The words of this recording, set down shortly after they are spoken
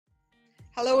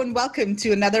Hello and welcome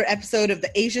to another episode of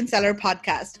the Asian Seller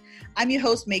Podcast. I'm your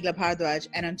host, Meghla Bhardwaj,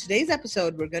 and on today's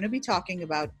episode, we're going to be talking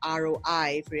about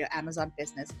ROI for your Amazon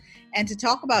business. And to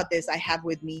talk about this, I have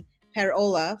with me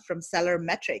Perola from Seller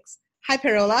Metrics. Hi,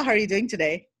 Perola. How are you doing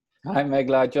today? Hi,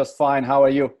 Meghla. Just fine. How are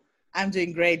you? I'm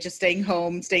doing great. Just staying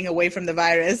home, staying away from the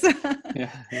virus. Yeah,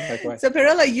 likewise. So,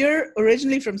 Perola, you're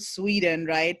originally from Sweden,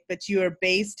 right? But you're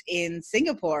based in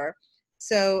Singapore.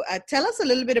 So tell us a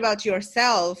little bit about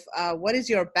yourself. What is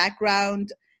your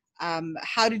background?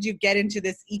 How did you get into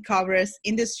this e-commerce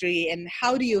industry, and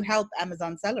how do you help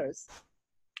Amazon sellers?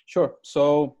 Sure.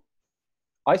 So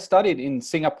I studied in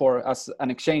Singapore as an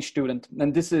exchange student,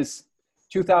 and this is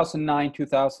 2009,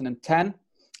 2010.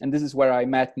 And this is where I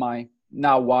met my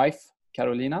now wife,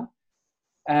 Carolina.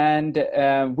 And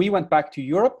we went back to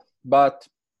Europe, but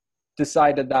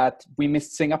decided that we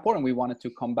missed Singapore and we wanted to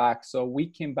come back. So we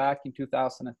came back in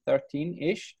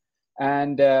 2013-ish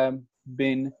and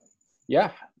been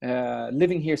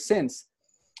living here since.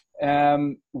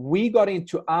 We got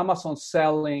into Amazon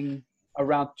selling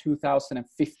around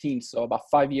 2015, so about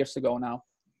 5 years ago now.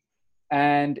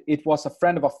 And it was a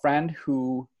friend of a friend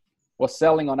who was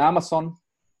selling on Amazon.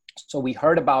 So we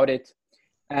heard about it.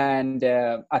 And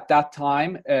at that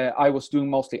time, I was doing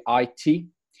mostly IT.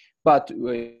 But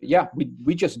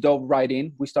we just dove right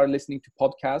in. We started listening to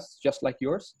podcasts just like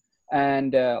yours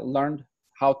and learned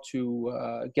how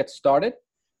to get started.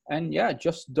 And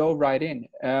just dove right in.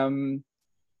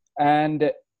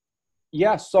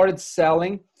 Started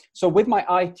selling. So with my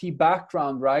IT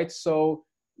background, right? So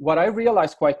what I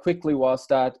realized quite quickly was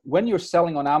that when you're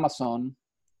selling on Amazon,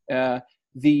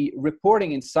 the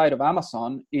reporting inside of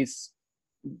Amazon is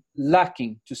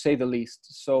lacking, to say the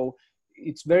least. So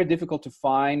it's very difficult to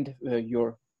find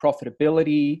your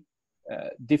profitability,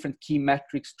 different key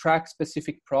metrics, track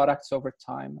specific products over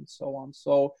time, and so on.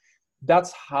 So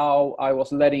that's how I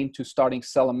was led into starting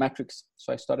Seller Metrics.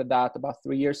 So I started that about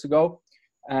 3 years ago,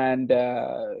 and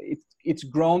it's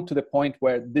grown to the point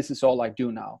where this is all I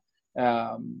do now.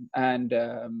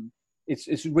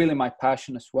 It's really my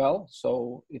passion as well.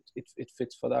 So it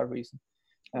fits for that reason.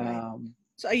 Right.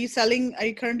 So are you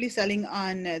currently selling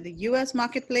on the US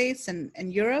marketplace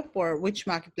and Europe, or which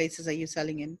marketplaces are you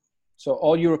selling in? So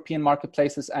all European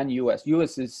marketplaces and US.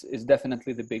 US is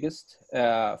definitely the biggest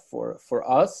for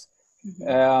us.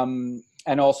 Mm-hmm.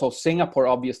 And also Singapore,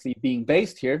 obviously being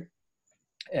based here,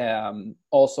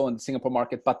 also in the Singapore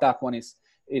market, but that one is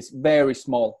very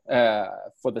small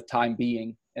for the time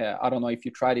being. I don't know if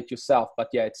you tried it yourself, but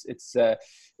it's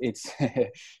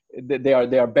they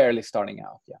are barely starting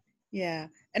out. Yeah. Yeah.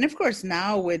 And of course,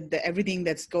 now with everything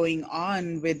that's going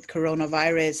on with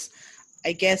coronavirus,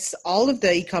 I guess all of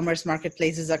the e-commerce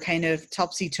marketplaces are kind of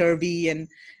topsy-turvy and,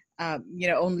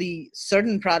 only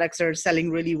certain products are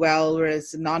selling really well,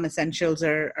 whereas non-essentials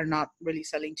are not really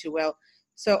selling too well.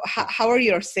 So how are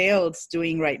your sales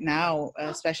doing right now,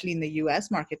 especially in the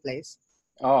US marketplace?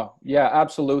 Oh, yeah,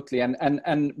 absolutely.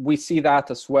 And we see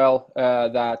that as well,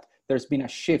 that there's been a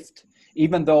shift.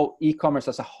 Even though e-commerce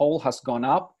as a whole has gone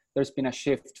up, there's been a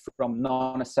shift from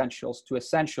non-essentials to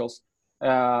essentials.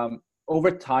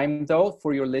 Over time, though,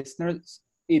 for your listeners,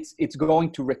 it's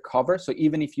going to recover. So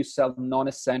even if you sell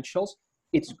non-essentials,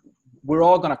 we're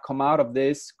all going to come out of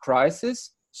this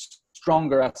crisis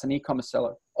stronger as an e-commerce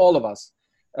seller, all of us,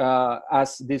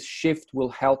 as this shift will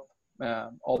help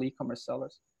all e-commerce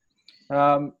sellers.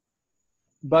 For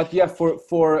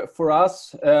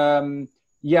us,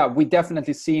 we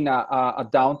definitely seen a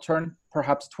downturn,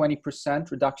 perhaps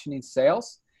 20% reduction in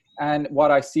sales. And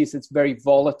what I see is it's very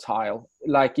volatile.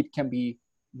 Like it can be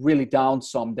really down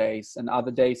some days, and other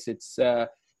days it's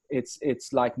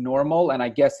like normal. And I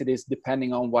guess it is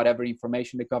depending on whatever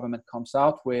information the government comes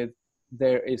out with.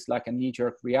 There is like a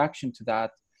knee-jerk reaction to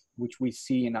that, which we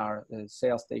see in our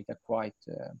sales data quite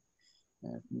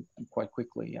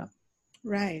quickly. Yeah.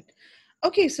 Right.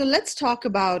 Okay, so let's talk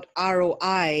about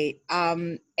ROI.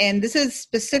 And this is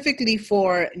specifically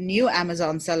for new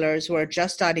Amazon sellers who are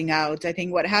just starting out. I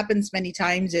think what happens many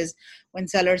times is when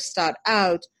sellers start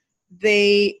out,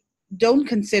 they don't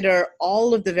consider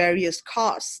all of the various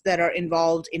costs that are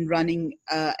involved in running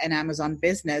an Amazon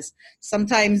business.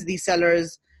 Sometimes these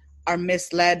sellers are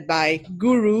misled by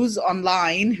gurus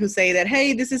online who say that,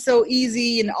 hey, this is so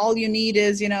easy and all you need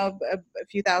is, a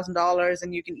few $1,000s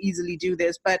and you can easily do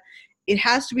this. But it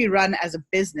has to be run as a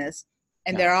business,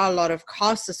 and there are a lot of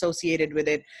costs associated with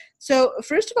it. So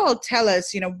first of all, tell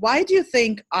us, why do you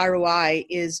think ROI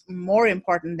is more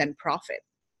important than profit?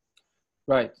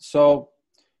 Right. So,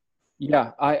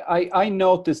 I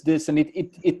noticed this, and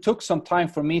it took some time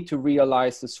for me to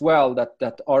realize as well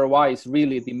that ROI is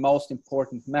really the most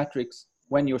important metrics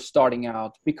when you're starting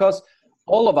out, because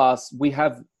all of us, we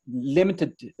have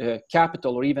limited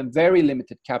capital, or even very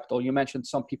limited capital. You mentioned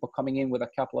some people coming in with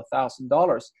a couple of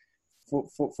 $1,000s.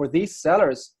 For these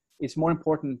sellers, it's more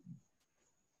important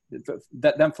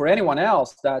than for anyone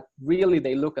else that really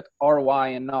they look at ROI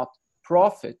and not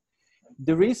profit.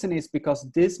 The reason is because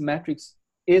this metrics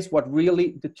is what really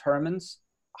determines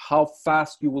how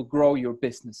fast you will grow your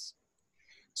business.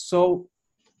 So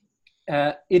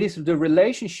it is the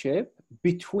relationship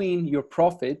between your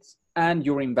profits and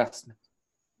your investment.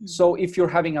 So if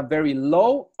you're having a very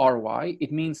low ROI,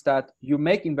 it means that you're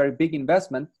making very big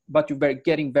investment, but you're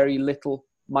getting very little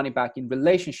money back in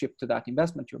relationship to that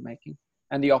investment you're making.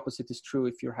 And the opposite is true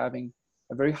if you're having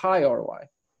a very high ROI.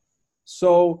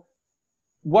 So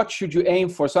what should you aim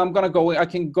for? So I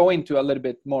can go into a little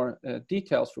bit more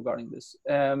details regarding this.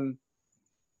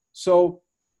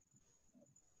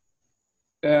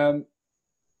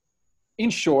 In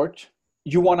short,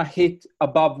 you want to hit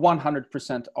above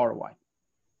 100% ROI.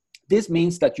 This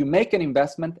means that you make an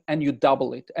investment and you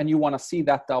double it, and you want to see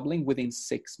that doubling within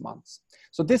 6 months.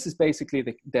 So this is basically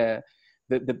the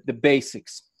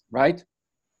basics, right?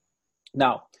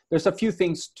 Now, there's a few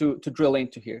things to drill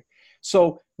into here.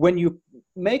 So when you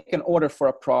make an order for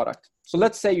a product, so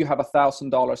let's say you have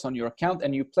 $1,000 on your account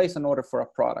and you place an order for a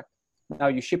product. Now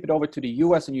you ship it over to the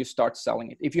US and you start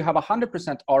selling it. If you have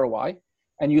 100% ROI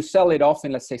and you sell it off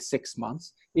in, let's say, 6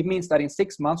 months, it means that in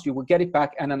 6 months you will get it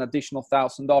back and an additional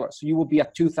 $1,000. So you will be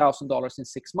at $2,000 in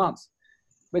 6 months.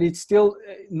 But it's still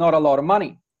not a lot of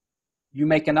money. You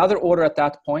make another order at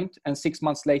that point, and 6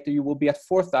 months later you will be at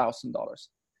 $4,000.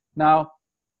 Now,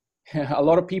 a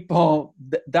lot of people,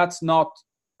 that's not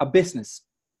a business.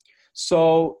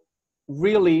 So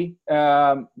really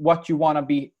what you want to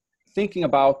be thinking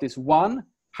about is, one,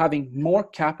 having more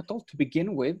capital to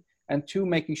begin with, and two,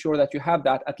 making sure that you have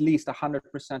that at least 100%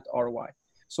 ROI.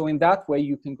 So in that way,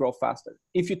 you can grow faster.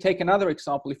 If you take another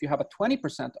example, if you have a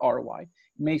 20% ROI,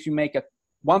 it makes you make a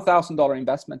 $1,000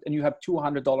 investment and you have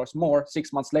 $200 more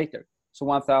 6 months later. So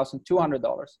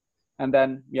 $1,200. And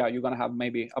then, you're going to have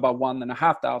maybe about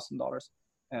 $1,500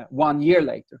 1 year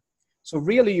later. So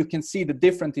really, you can see the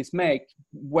difference is make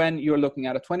when you're looking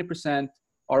at a 20%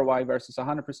 ROI versus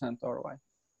 100% ROI.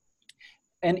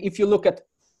 And if you look at,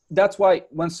 that's why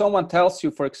when someone tells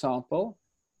you, for example,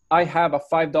 I have a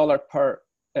 $5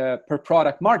 per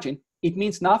product margin, it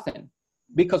means nothing,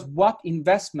 because what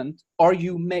investment are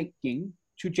you making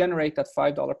to generate that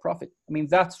 $5 profit? I mean,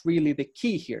 that's really the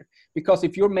key here, because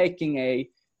if you're making a,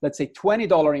 let's say,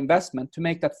 $20 investment to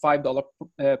make that $5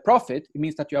 profit, it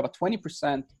means that you have a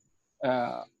 20%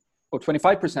 or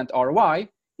 25% ROI.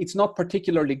 It's not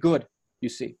particularly good, you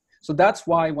see. So that's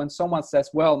why when someone says,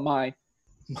 well, my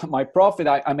profit,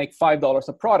 I make $5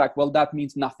 a product, well, that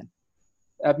means nothing.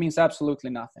 That means absolutely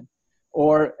nothing.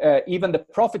 Or even the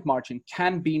profit margin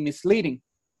can be misleading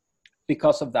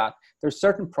because of that. There's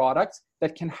certain products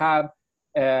that can have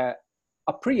a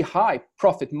pretty high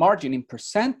profit margin in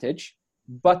percentage,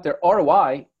 but their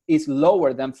ROI is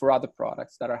lower than for other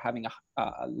products that are having a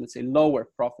let's say, lower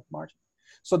profit margin.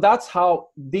 So that's how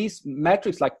these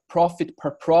metrics like profit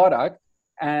per product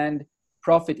and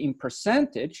profit in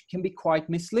percentage can be quite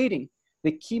misleading.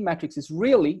 The key metrics is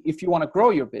really, if you want to grow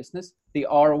your business, the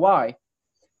ROI,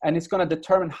 and it's going to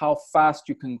determine how fast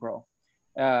you can grow.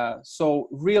 So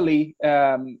really,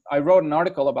 I wrote an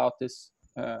article about this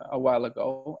a while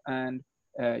ago, and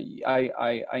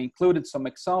I included some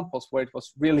examples where it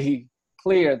was really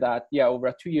clear that, over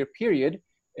a 2-year period,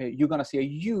 you're going to see a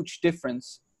huge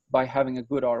difference by having a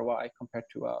good ROI compared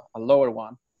to a lower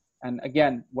one. And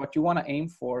again, what you want to aim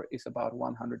for is about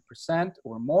 100%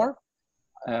 or more.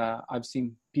 I've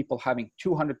seen people having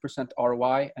 200%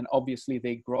 ROI, and obviously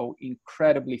they grow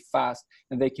incredibly fast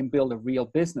and they can build a real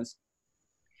business.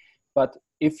 But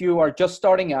if you are just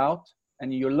starting out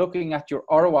and you're looking at your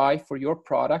ROI for your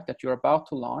product that you're about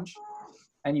to launch,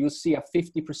 and you see a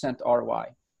 50% ROI,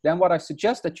 then what I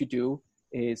suggest that you do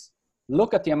is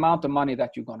look at the amount of money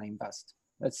that you're going to invest.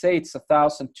 Let's say it's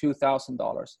 $1,000,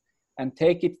 $2,000, and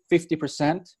take it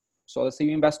 50%. So let's say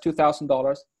you invest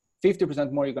 $2,000,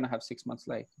 50% more you're going to have 6 months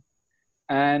later.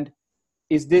 And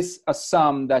is this a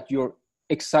sum that you're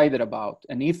excited about?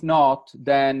 And if not,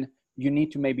 then you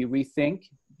need to maybe rethink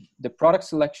the product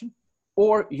selection,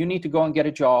 or you need to go and get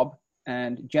a job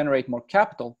and generate more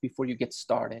capital before you get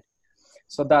started.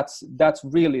 So that's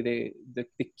really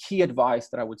the key advice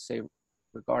that I would say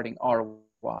regarding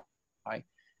ROI.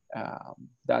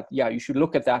 You should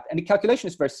look at that. And the calculation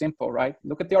is very simple, right?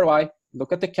 Look at the ROI,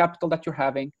 look at the capital that you're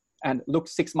having, and look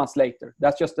 6 months later.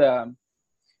 That's just an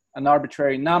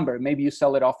arbitrary number. Maybe you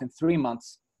sell it off in 3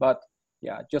 months, but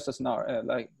yeah, just as now,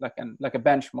 like a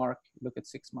benchmark, look at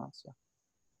 6 months. Yeah.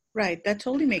 Right. That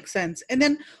totally makes sense. And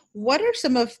then what are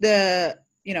some of the,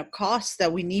 costs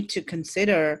that we need to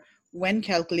consider when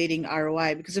calculating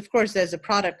ROI? Because of course there's a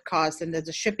product cost and there's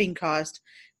a shipping cost,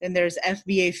 then there's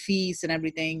FBA fees and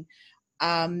everything.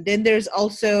 Then there's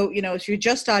also, if you're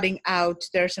just starting out,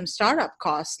 there are some startup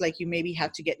costs, like you maybe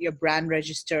have to get your brand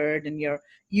registered and your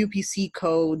UPC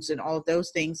codes and all of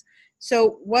those things.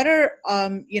 So what are,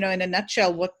 in a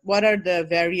nutshell, what are the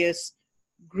various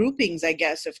groupings, I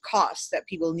guess, of costs that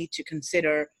people need to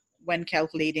consider when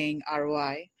calculating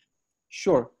ROI?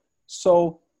 Sure.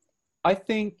 So I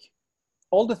think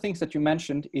all the things that you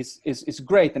mentioned is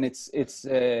great, and it's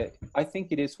I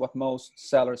think it is what most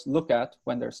sellers look at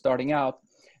when they're starting out.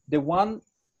 The one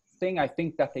thing I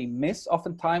think that they miss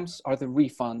oftentimes are the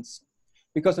refunds,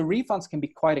 because the refunds can be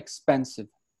quite expensive.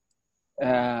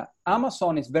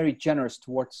 Amazon is very generous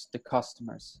towards the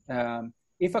customers.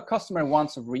 If a customer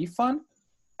wants a refund,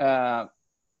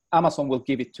 Amazon will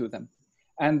give it to them.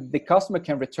 And the customer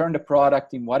can return the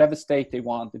product in whatever state they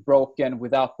want, broken,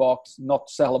 without box, not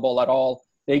sellable at all.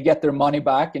 They get their money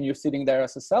back, and you're sitting there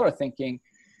as a seller thinking,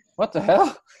 what the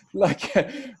hell? Like,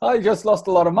 I just lost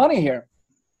a lot of money here.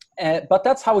 But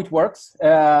that's how it works.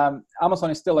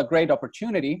 Amazon is still a great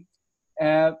opportunity,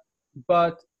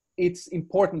 but it's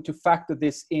important to factor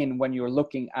this in when you're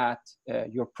looking at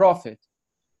your profit.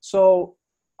 So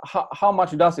how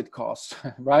much does it cost,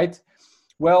 right?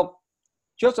 Well,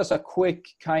 just as a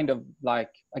quick kind of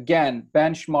again,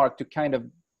 benchmark to kind of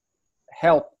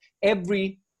help,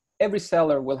 every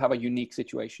seller will have a unique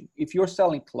situation. If you're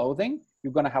selling clothing,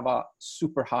 you're going to have a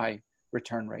super high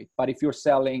return rate. But if you're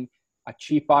selling a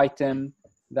cheap item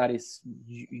that is,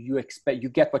 you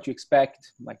get what you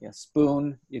expect, like a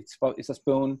spoon, it's a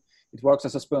spoon, it works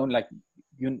as a spoon, like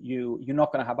you're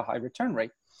not going to have a high return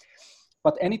rate.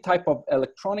 But any type of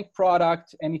electronic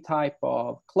product, any type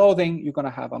of clothing, you're going to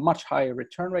have a much higher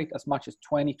return rate, as much as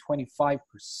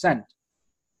 20-25%.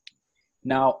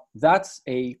 Now, that's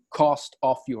a cost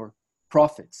of your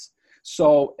profits.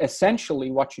 So essentially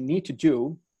what you need to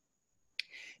do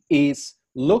is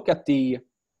look at the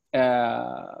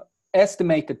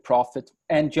estimated profit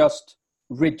and just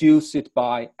reduce it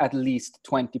by at least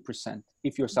 20%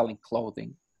 if you're selling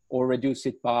clothing, or reduce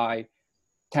it by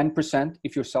 10%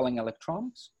 if you're selling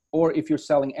electronics, or if you're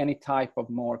selling any type of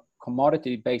more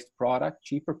commodity-based product,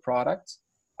 cheaper products,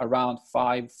 around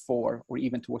 5, 4, or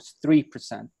even towards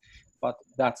 3%. But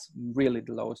that's really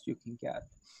the lowest you can get.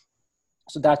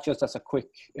 So that's just as a quick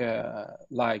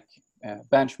benchmark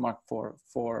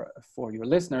for your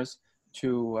listeners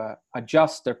to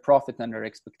adjust their profit and their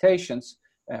expectations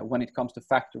when it comes to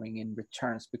factoring in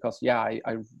returns. Because I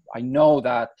know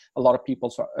that a lot of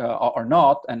people are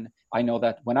not, and I know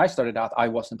that when I started out, I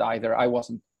wasn't either. I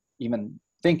wasn't even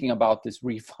thinking about this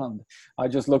refund. I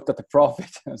just looked at the profit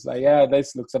and was like, yeah,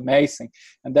 this looks amazing.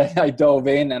 And then I dove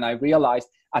in and I realized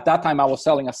at that time I was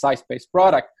selling a size-based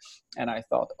product, and I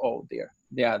thought, oh dear,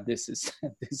 yeah, this is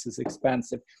this is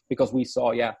expensive, because we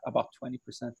saw about 20%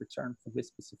 return for this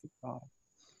specific product.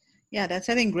 Yeah, that's,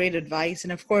 I think, great advice.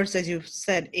 And of course, as you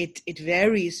said, it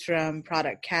varies from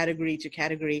product category to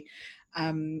category.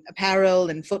 Apparel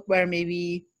and footwear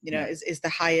maybe, is the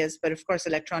highest, but of course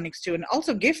electronics too. And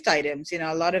also gift items,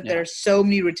 a lot of, there are so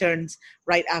many returns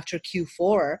right after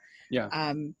Q4.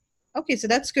 Yeah. Okay, so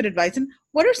that's good advice. And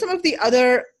what are some of the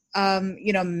other,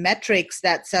 metrics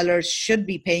that sellers should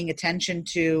be paying attention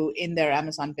to in their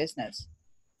Amazon business?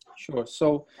 Sure.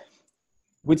 So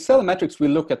with seller metrics, we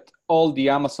look at all the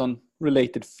Amazon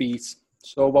related fees.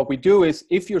 So what we do is,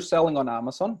 if you're selling on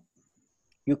Amazon,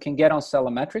 you can get on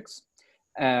seller metrics,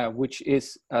 which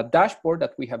is a dashboard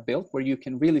that we have built where you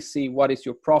can really see what is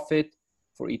your profit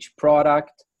for each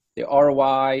product, the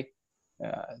ROI,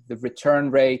 the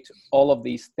return rate, all of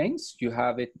these things. You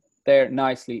have it there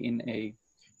nicely in a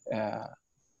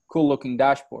cool looking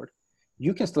dashboard.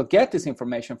 You can still get this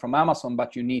information from Amazon,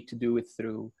 but you need to do it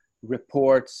through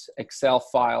reports, Excel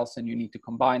files, and you need to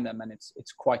combine them, and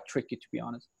it's quite tricky, to be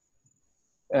honest.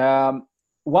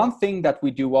 One thing that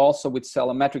we do also with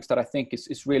seller metrics that I think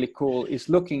is really cool is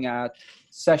looking at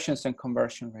sessions and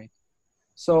conversion rate.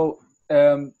 So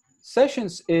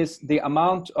sessions is the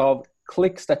amount of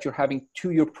clicks that you're having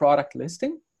to your product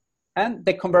listing, and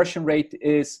the conversion rate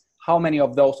is how many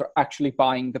of those are actually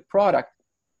buying the product.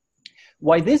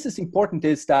 Why this is important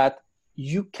is that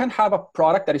you can have a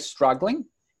product that is struggling,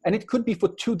 and it could be for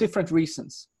two different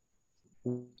reasons.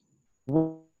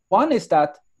 One is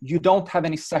that you don't have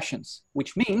any sessions,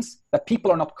 which means that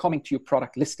people are not coming to your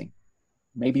product listing.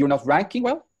 Maybe you're not ranking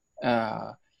well.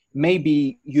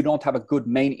 Maybe you don't have a good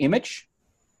main image.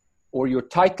 or your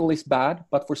title is bad,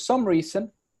 but for some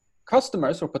reason,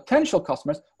 customers or potential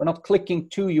customers are not clicking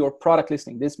to your product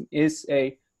listing. This is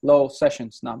a low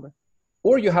sessions number.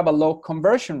 Or you have a low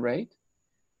conversion rate.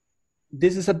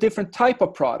 This is a different type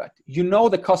of product. You know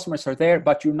the customers are there,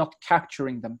 but you're not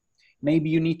capturing them. Maybe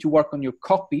you need to work on your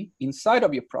copy inside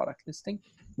of your product listing.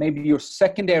 Maybe your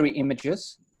secondary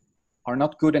images are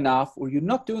not good enough, or you're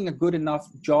not doing a good enough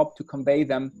job to convey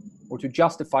them or to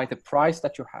justify the price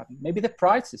that you're having. Maybe the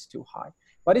price is too high,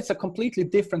 but it's a completely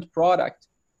different product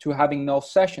to having no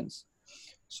sessions.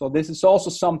 So this is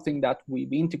also something that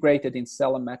we've integrated in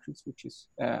Seller Metrics, which is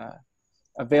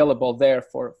available there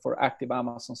for active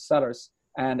Amazon sellers.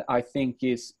 And I think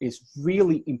is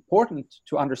really important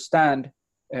to understand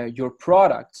your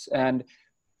products. And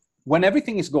when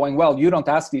everything is going well, you don't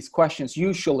ask these questions.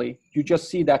 Usually, you just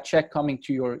see that check coming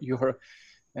to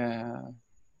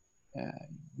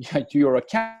your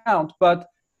account. But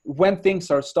when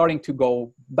things are starting to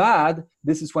go bad,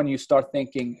 this is when you start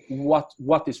thinking,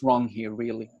 what is wrong here,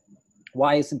 really?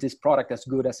 Why isn't this product as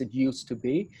good as it used to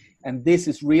be? And this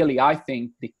is really, I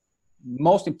think, the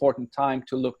most important time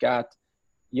to look at,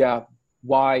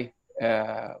 why,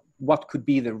 what could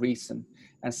be the reason.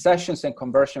 And sessions and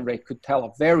conversion rate could tell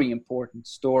a very important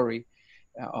story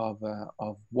of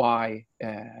why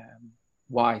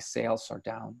sales are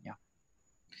down.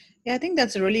 Yeah, I think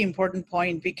that's a really important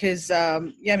point because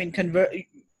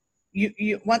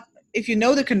if you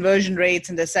know the conversion rates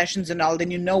and the sessions and all, then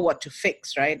you know what to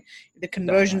fix, right? If the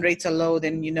conversion rates are low,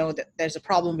 then you know that there's a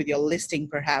problem with your listing,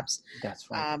 perhaps. That's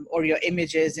right. Or your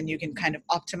images, and you can kind of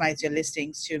optimize your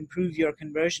listings to improve your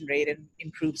conversion rate and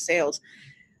improve sales.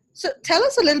 So tell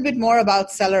us a little bit more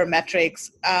about Seller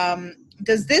Metrics.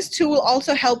 Does this tool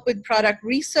also help with product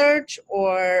research,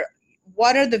 or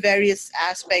what are the various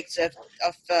aspects of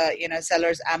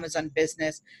sellers' Amazon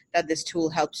business that this tool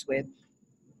helps with?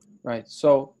 Right.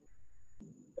 So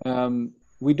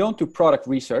we don't do product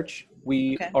research.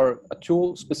 We are a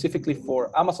tool specifically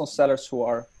for Amazon sellers who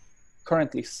are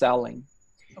currently selling.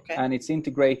 Okay. And it's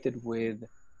integrated with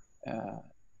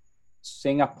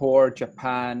Singapore,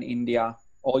 Japan, India,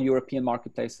 all European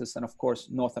marketplaces, and of course,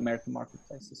 North American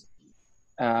marketplaces.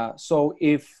 So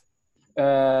if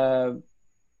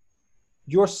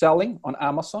you're selling on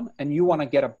Amazon and you want to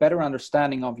get a better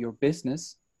understanding of your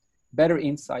business, better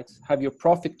insights, have your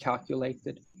profit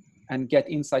calculated, and get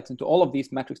insights into all of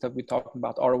these metrics that we're talking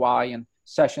about, ROI and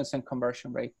sessions and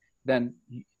conversion rate, then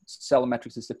Seller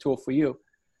Metrics is the tool for you.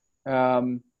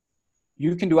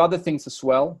 You can do other things as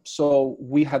well. So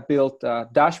we have built a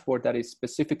dashboard that is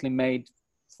specifically made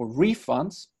for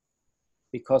refunds,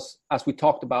 because as we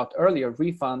talked about earlier,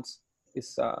 refunds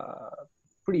is a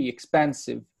pretty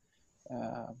expensive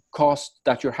cost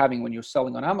that you're having when you're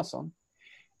selling on Amazon.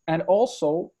 And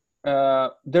also,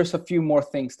 there's a few more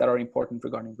things that are important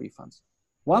regarding refunds.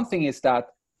 One thing is that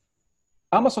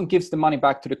Amazon gives the money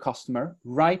back to the customer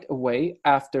right away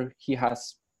after he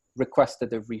has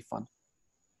requested a refund.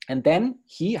 And then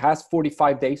he has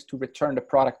 45 days to return the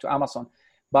product to Amazon.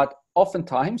 But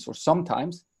oftentimes, or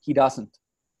sometimes, he doesn't.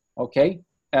 Okay?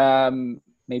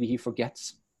 Maybe he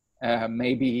forgets.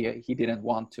 Maybe he didn't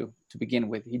want to begin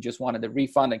with. He just wanted a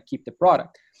refund and keep the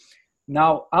product.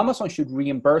 Now, Amazon should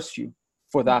reimburse you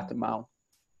for that amount,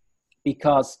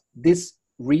 because this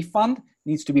refund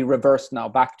needs to be reversed now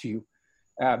back to you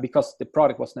because the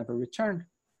product was never returned.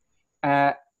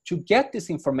 To get this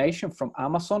information from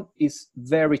Amazon is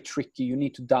very tricky. You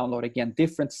need to download, again,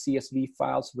 different CSV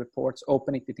files, reports,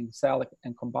 open it in Excel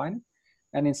and combine it.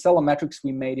 And in Seller Metrics,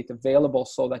 we made it available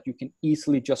so that you can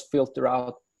easily just filter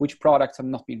out which products have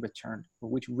not been returned, or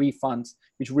which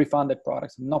refunded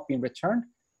products have not been returned.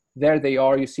 There they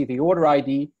are. You see the order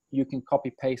ID. You can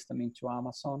copy paste them into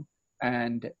Amazon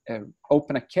and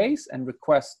open a case and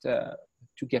request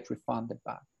to get refunded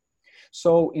back.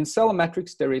 So in Seller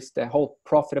Metrics, there is the whole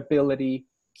profitability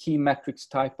key metrics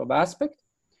type of aspect,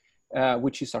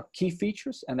 which is our key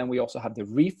features. And then we also have the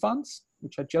refunds,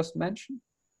 which I just mentioned.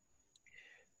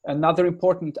 Another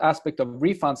important aspect of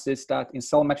refunds is that in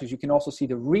Seller Metrics, you can also see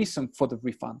the reason for the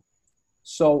refund.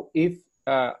 So if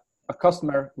a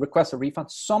customer requests a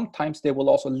refund, sometimes they will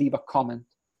also leave a comment.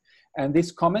 And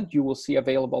this comment you will see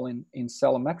available in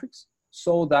Seller Metrics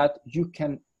so that you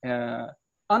can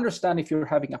understand if you're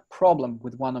having a problem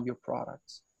with one of your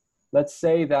products. Let's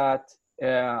say that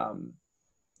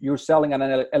you're selling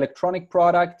an electronic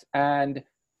product and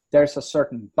there's a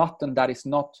certain button that is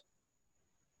not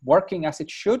working as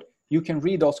it should. You can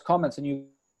read those comments and you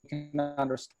can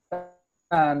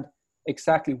understand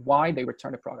exactly why they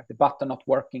returned the product. The button not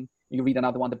working. You read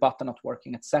another one, the button not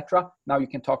working, etc. Now you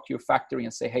can talk to your factory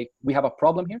and say, hey, we have a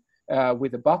problem here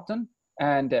with the button.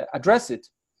 and address it.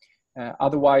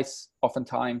 Otherwise,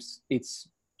 oftentimes it's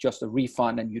just a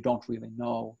refund and you don't really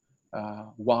know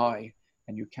why,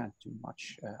 and you can't do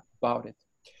much about it.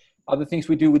 Other things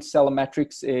we do with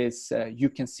Seller-Metrics is you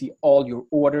can see all your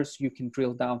orders. You can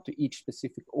drill down to each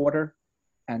specific order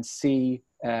and see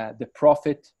the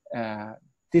profit,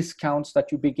 discounts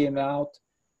that you be giving out.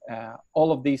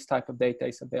 All of these type of data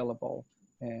is available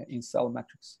in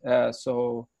Seller-Metrics.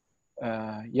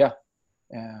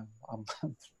 I'm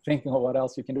thinking of what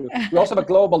else you can do. We also have a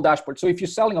global dashboard. So if you're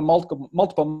selling on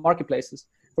multiple marketplaces,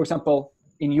 for example,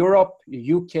 in Europe,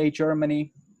 UK,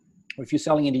 Germany, or if you're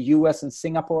selling in the US and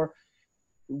Singapore,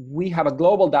 we have a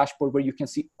global dashboard where you can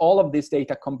see all of this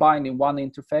data combined in one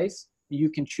interface. You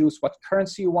can choose what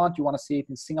currency you want. You want to see it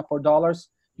in Singapore dollars.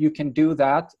 You can do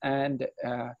that, and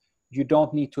you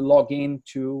don't need to log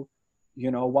into,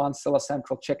 one Seller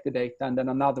Central, check the data, and then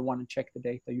another one and check the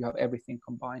data. You have everything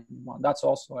combined in one. That's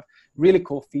also a really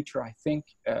cool feature, I think,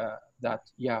 that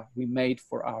we made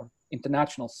for our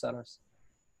international sellers.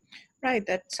 Right,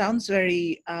 that sounds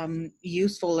very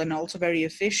useful and also very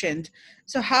efficient.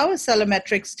 So how is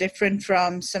Seller-Metrics different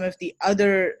from some of the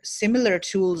other similar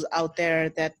tools out there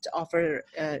that offer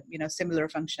similar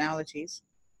functionalities?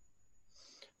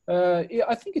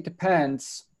 I think it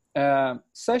depends.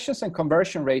 Sessions and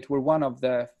conversion rate were one of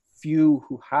the few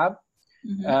who have.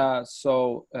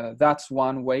 That's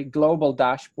one way. Global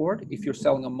dashboard, if you're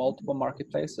selling on multiple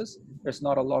marketplaces, there's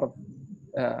not a lot of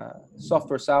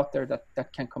softwares out there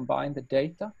that can combine the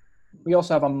data. We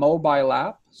also have a mobile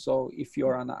app. So if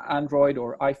you're on an Android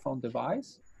or iPhone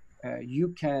device,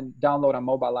 you can download a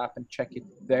mobile app and check it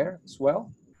there as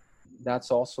well. That's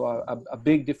also a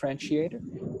big differentiator.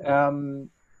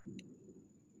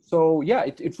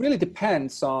 It really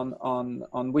depends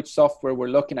on which software we're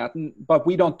looking at. But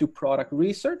we don't do product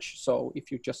research. So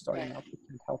if you're just starting out, we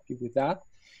can help you with that.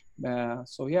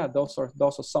 Those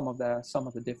are some of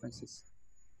the differences.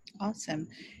 Awesome.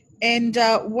 And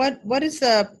what is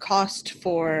the cost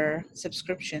for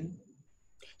subscription?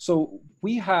 So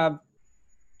we have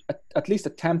at least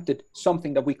attempted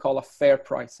something that we call a fair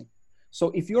pricing.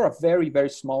 So if you're a very, very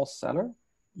small seller,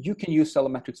 you can use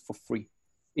Seller-Metrics for free.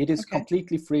 It is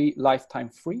completely free, lifetime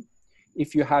free,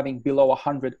 if you're having below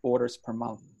 100 orders per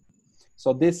month.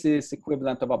 So this is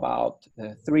equivalent of about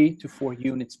 3 to 4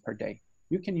 units per day.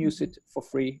 You can use it for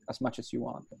free as much as you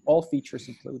want, all features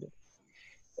included.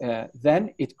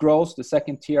 Then it grows. The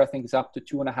second tier, I think, is up to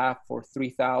 2.5 or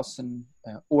 3,000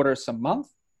 orders a month.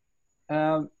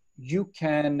 You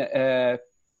can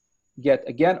get,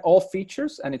 again, all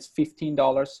features, and it's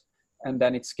 $15. And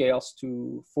then it scales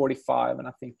to 45 and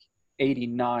I think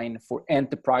 89 for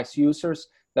enterprise users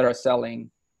that are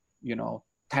selling,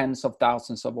 tens of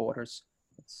thousands of orders.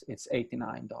 It's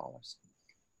 $89.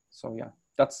 So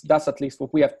that's at least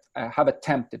what we have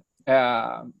attempted.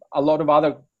 A lot of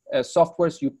other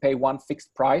softwares, you pay one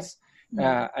fixed price,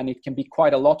 and it can be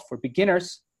quite a lot for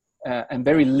beginners and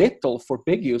very little for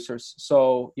big users.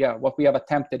 So what we have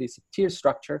attempted is a tier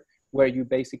structure where you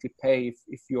basically pay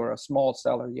if you're a small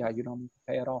seller. You don't need to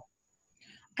pay at all.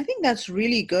 I think that's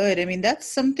really good. I mean, that's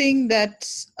something that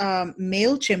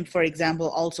MailChimp, for example,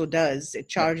 also does. It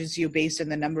charges you based on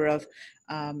the number of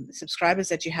subscribers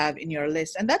that you have in your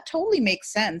list. And that totally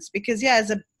makes sense because,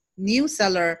 as a new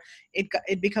seller,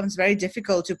 it becomes very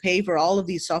difficult to pay for all of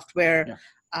these software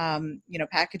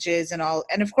packages and all.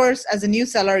 And of course, as a new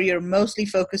seller, you're mostly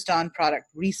focused on product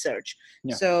research.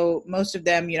 So most of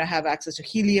them, have access to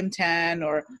Helium 10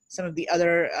 or some of the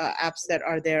other apps that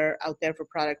are out there for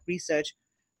product research.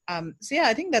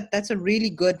 I think that's a really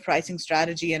good pricing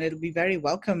strategy, and it'll be very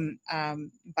welcome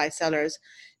by sellers.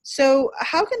 So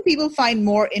how can people find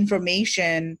more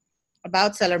information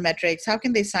about Seller-Metrics? How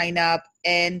can they sign up?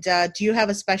 And do you have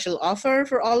a special offer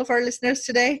for all of our listeners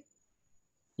today?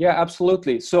 Yeah,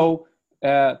 absolutely. So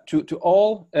to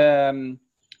all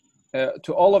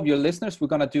of your listeners, we're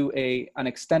going to do an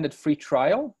extended free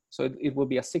trial. So it will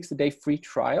be a 60-day free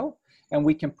trial, and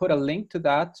we can put a link to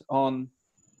that on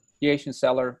the Asian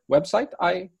Seller website,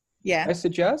 I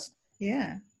suggest.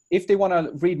 Yeah. If they want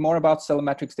to read more about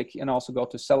Seller-Metrics, they can also go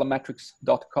to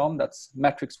sellermetrics.com. That's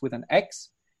metrics with an X.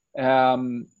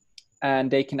 And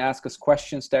they can ask us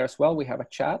questions there as well. We have a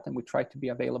chat, and we try to be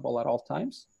available at all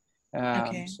times.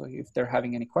 So if they're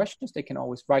having any questions, they can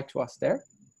always write to us there.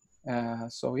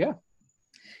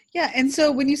 Yeah, and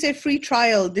so when you say free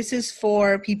trial, this is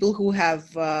for people who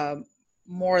have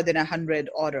more than 100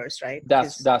 orders, right?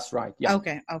 That's right. Yeah.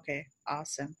 Okay.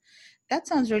 Awesome. That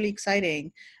sounds really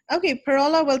exciting. Okay,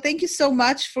 Parola, well, thank you so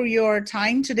much for your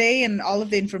time today and all of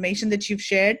the information that you've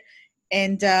shared.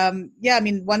 And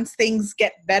once things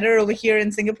get better over here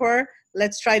in Singapore,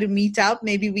 let's try to meet up.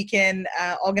 Maybe we can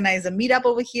organize a meetup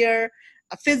over here,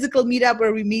 a physical meetup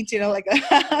where we meet, like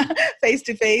face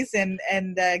to face, and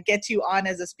get you on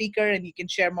as a speaker, and you can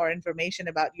share more information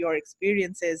about your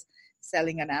experiences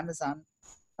selling on Amazon.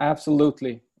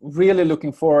 Absolutely. Really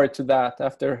looking forward to that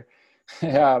after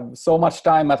so much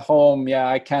time at home. Yeah,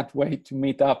 I can't wait to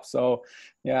meet up. So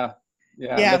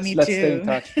let's stay in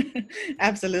touch.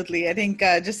 Absolutely. I think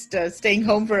just staying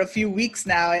home for a few weeks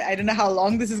now. I don't know how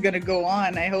long this is going to go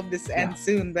on. I hope this ends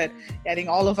soon, but I think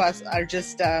all of us are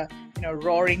just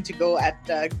roaring to go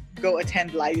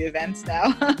attend live events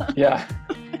now. Yeah.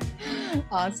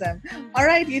 Awesome. All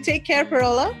right, you take care,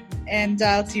 Parola, and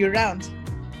I'll see you around.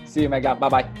 See you, Megha.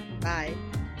 Bye-bye. Bye.